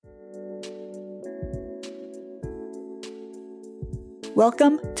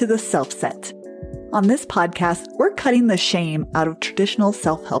Welcome to The Self Set. On this podcast, we're cutting the shame out of traditional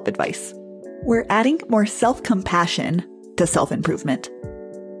self-help advice. We're adding more self-compassion to self-improvement.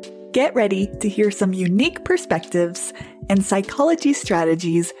 Get ready to hear some unique perspectives and psychology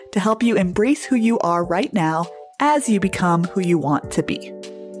strategies to help you embrace who you are right now as you become who you want to be.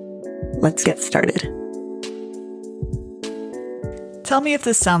 Let's get started. Tell me if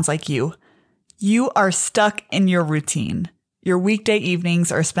this sounds like you. You are stuck in your routine. Your weekday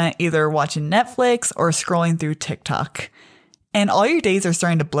evenings are spent either watching Netflix or scrolling through TikTok. And all your days are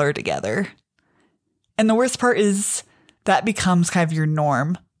starting to blur together. And the worst part is that becomes kind of your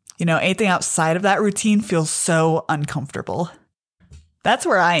norm. You know, anything outside of that routine feels so uncomfortable. That's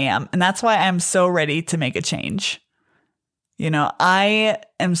where I am. And that's why I'm so ready to make a change. You know, I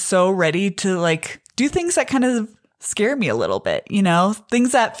am so ready to do things that kind of scare me a little bit,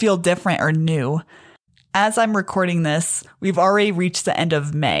 things that feel different or new. As I'm recording this, we've already reached the end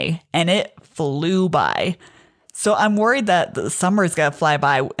of May and it flew by. So I'm worried that the summer is going to fly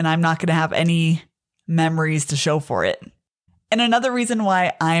by and I'm not going to have any memories to show for it. And another reason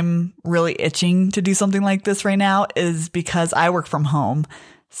why I'm really itching to do something like this right now is because I work from home.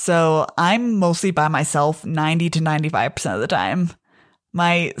 So I'm mostly by myself 90 to 95% of the time.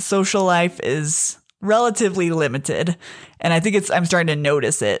 My social life is relatively limited. And I think I'm starting to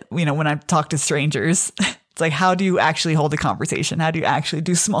notice it, when I talk to strangers. It's like, how do you actually hold a conversation? How do you actually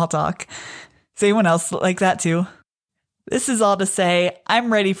do small talk? Is anyone else like that too? This is all to say,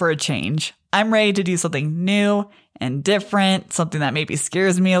 I'm ready for a change. I'm ready to do something new and different, something that maybe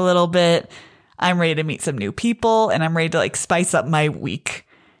scares me a little bit. I'm ready to meet some new people and I'm ready to spice up my week.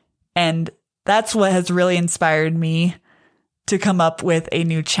 And that's what has really inspired me to come up with a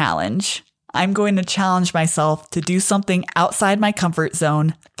new challenge. I'm going to challenge myself to do something outside my comfort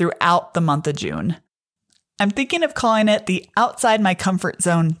zone throughout the month of June. I'm thinking of calling it the Outside My Comfort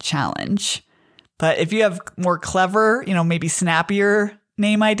Zone Challenge. But if you have more clever, maybe snappier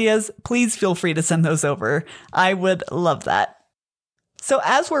name ideas, please feel free to send those over. I would love that. So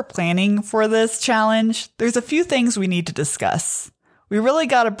as we're planning for this challenge, there's a few things we need to discuss. We really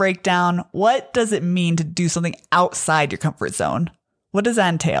got to break down, what does it mean to do something outside your comfort zone? What does that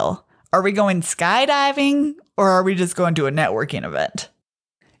entail? Are we going skydiving or are we just going to a networking event?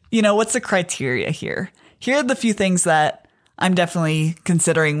 What's the criteria here? Here are the few things that I'm definitely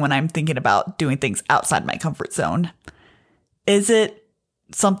considering when I'm thinking about doing things outside my comfort zone. Is it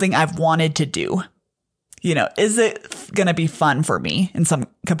something I've wanted to do? Is it going to be fun for me in some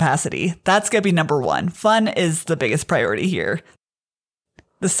capacity? That's going to be number one. Fun is the biggest priority here.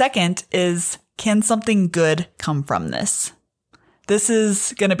 The second is, can something good come from this? This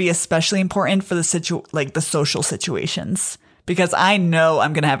is going to be especially important for the social situations, because I know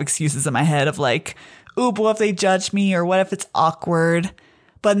I'm going to have excuses in my head of ooh, but what if they judge me, or what if it's awkward?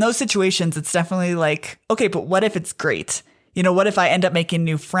 But in those situations, it's definitely okay, but what if it's great? What if I end up making a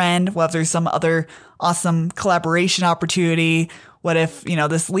new friend? What if there's some other awesome collaboration opportunity? What if,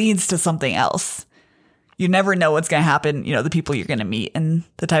 this leads to something else? You never know what's going to happen, the people you're going to meet and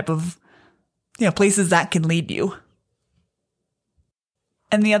the type of, places that can lead you.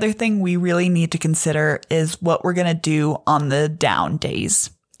 And the other thing we really need to consider is what we're going to do on the down days.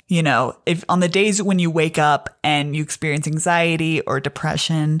 If on the days when you wake up and you experience anxiety or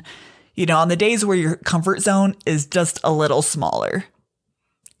depression, on the days where your comfort zone is just a little smaller.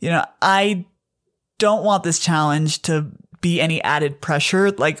 I don't want this challenge to be any added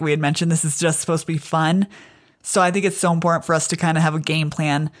pressure. Like we had mentioned, this is just supposed to be fun. So I think it's so important for us to kind of have a game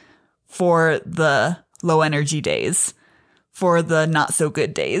plan for the low energy days, for the not so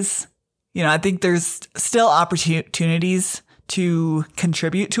good days. I think there's still opportunities to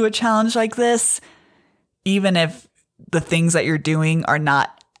contribute to a challenge like this, even if the things that you're doing are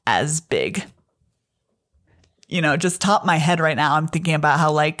not as big. Just top of my head right now, I'm thinking about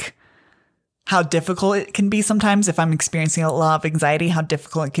how difficult it can be sometimes if I'm experiencing a lot of anxiety, how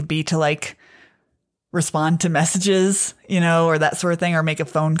difficult it can be to respond to messages, or that sort of thing, or make a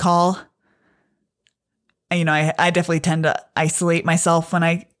phone call. And, I definitely tend to isolate myself when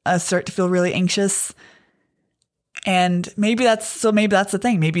I start to feel really anxious. And maybe that's the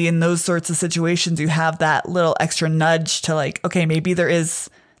thing. Maybe in those sorts of situations, you have that little extra nudge to okay, maybe there is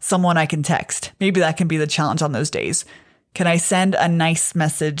someone I can text. Maybe that can be the challenge on those days. Can I send a nice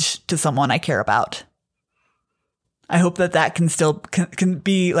message to someone I care about? I hope that can still can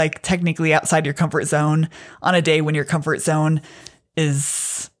be technically outside your comfort zone on a day when your comfort zone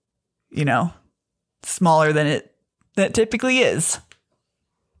is, smaller than it typically is.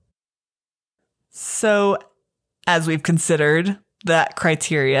 So as we've considered that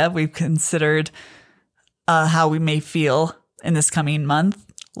criteria, we've considered how we may feel in this coming month,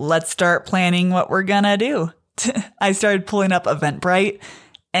 let's start planning what we're gonna do. I started pulling up Eventbrite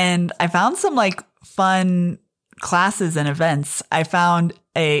and I found some like fun classes and events. I found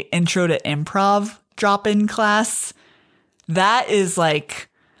a intro to improv drop-in class. That is like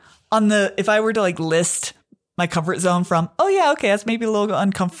if I were to like list my comfort zone from, oh yeah, okay, that's maybe a little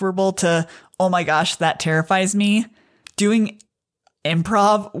uncomfortable to, oh my gosh, that terrifies me. Doing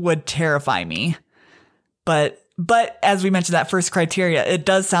improv would terrify me. But as we mentioned, that first criteria, it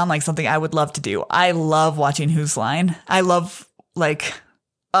does sound like something I would love to do. I love watching Whose Line. I love I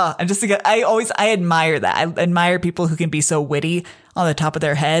admire that. I admire people who can be so witty on the top of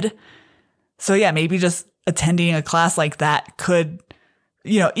their head. So yeah, maybe just attending a class like that could,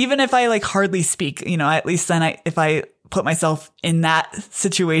 even if I like hardly speak, at least then if I put myself in that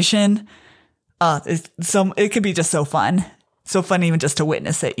situation, it could be just so fun. So fun even just to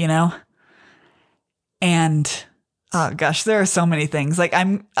witness it, And oh gosh, there are so many things. Like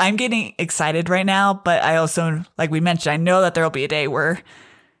I'm getting excited right now, but I also, like we mentioned, I know that there'll be a day where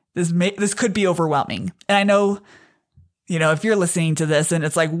this could be overwhelming. And I know, if you're listening to this and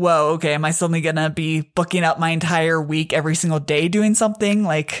it's like, whoa, okay, am I suddenly going to be booking up my entire week every single day doing something?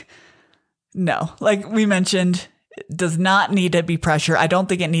 Like, no, like we mentioned, it does not need to be pressure. I don't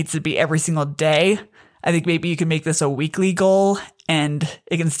think it needs to be every single day. I think maybe you can make this a weekly goal and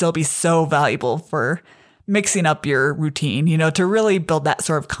it can still be so valuable for mixing up your routine, to really build that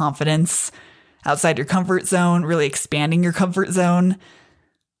sort of confidence outside your comfort zone, really expanding your comfort zone.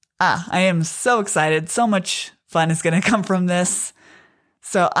 I am so excited. So much fun is going to come from this.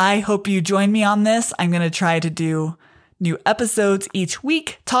 So I hope you join me on this. I'm going to try to do new episodes each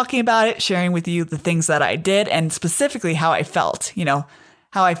week, talking about it, sharing with you the things that I did and specifically how I felt,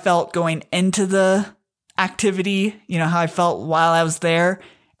 how I felt going into the activity, how I felt while I was there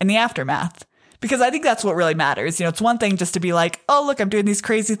and the aftermath. Because I think that's what really matters. It's one thing just to be like, oh, look, I'm doing these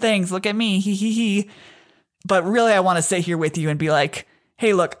crazy things. Look at me. Hee hee hee. But really, I want to sit here with you and be like,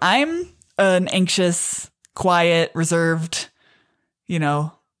 hey, look, I'm an anxious, quiet, reserved,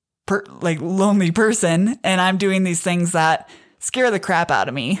 lonely person. And I'm doing these things that scare the crap out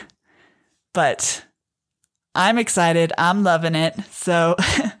of me. But I'm excited. I'm loving it. So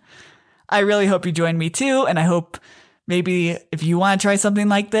I really hope you join me too. And I hope maybe if you want to try something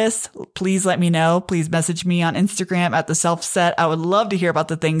like this, please let me know. Please message me on Instagram at The Self Set. I would love to hear about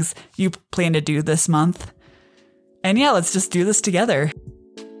the things you plan to do this month. And yeah, let's just do this together.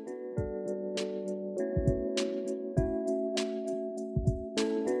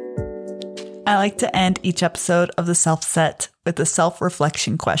 I like to end each episode of The Self Set with a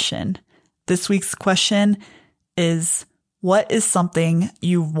self-reflection question. This week's question is, what is something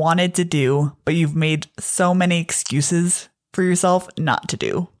you've wanted to do, but you've made so many excuses for yourself not to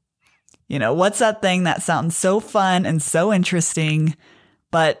do? What's that thing that sounds so fun and so interesting,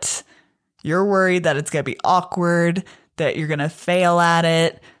 but you're worried that it's going to be awkward, that you're going to fail at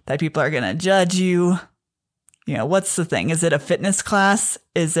it, that people are going to judge you? What's the thing? Is it a fitness class?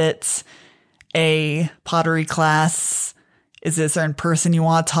 Is it a pottery class? Is it a certain person you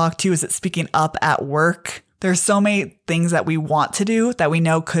want to talk to? Is it speaking up at work? There's so many things that we want to do that we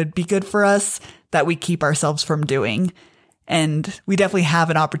know could be good for us that we keep ourselves from doing. And we definitely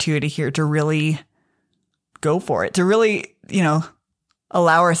have an opportunity here to really go for it, to really,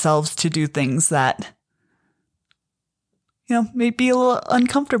 allow ourselves to do things that, may be a little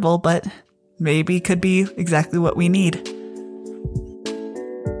uncomfortable, but maybe could be exactly what we need.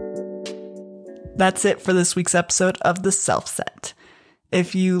 That's it for this week's episode of The Self Set.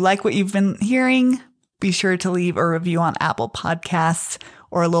 If you like what you've been hearing, be sure to leave a review on Apple Podcasts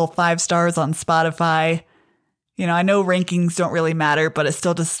or a little 5 stars on Spotify. I know rankings don't really matter, but it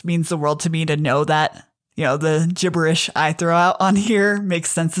still just means the world to me to know that, the gibberish I throw out on here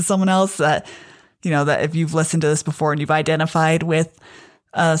makes sense to someone else, that, that if you've listened to this before and you've identified with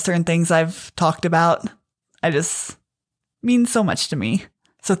certain things I've talked about, it just means so much to me.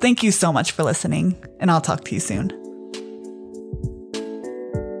 So thank you so much for listening, and I'll talk to you soon.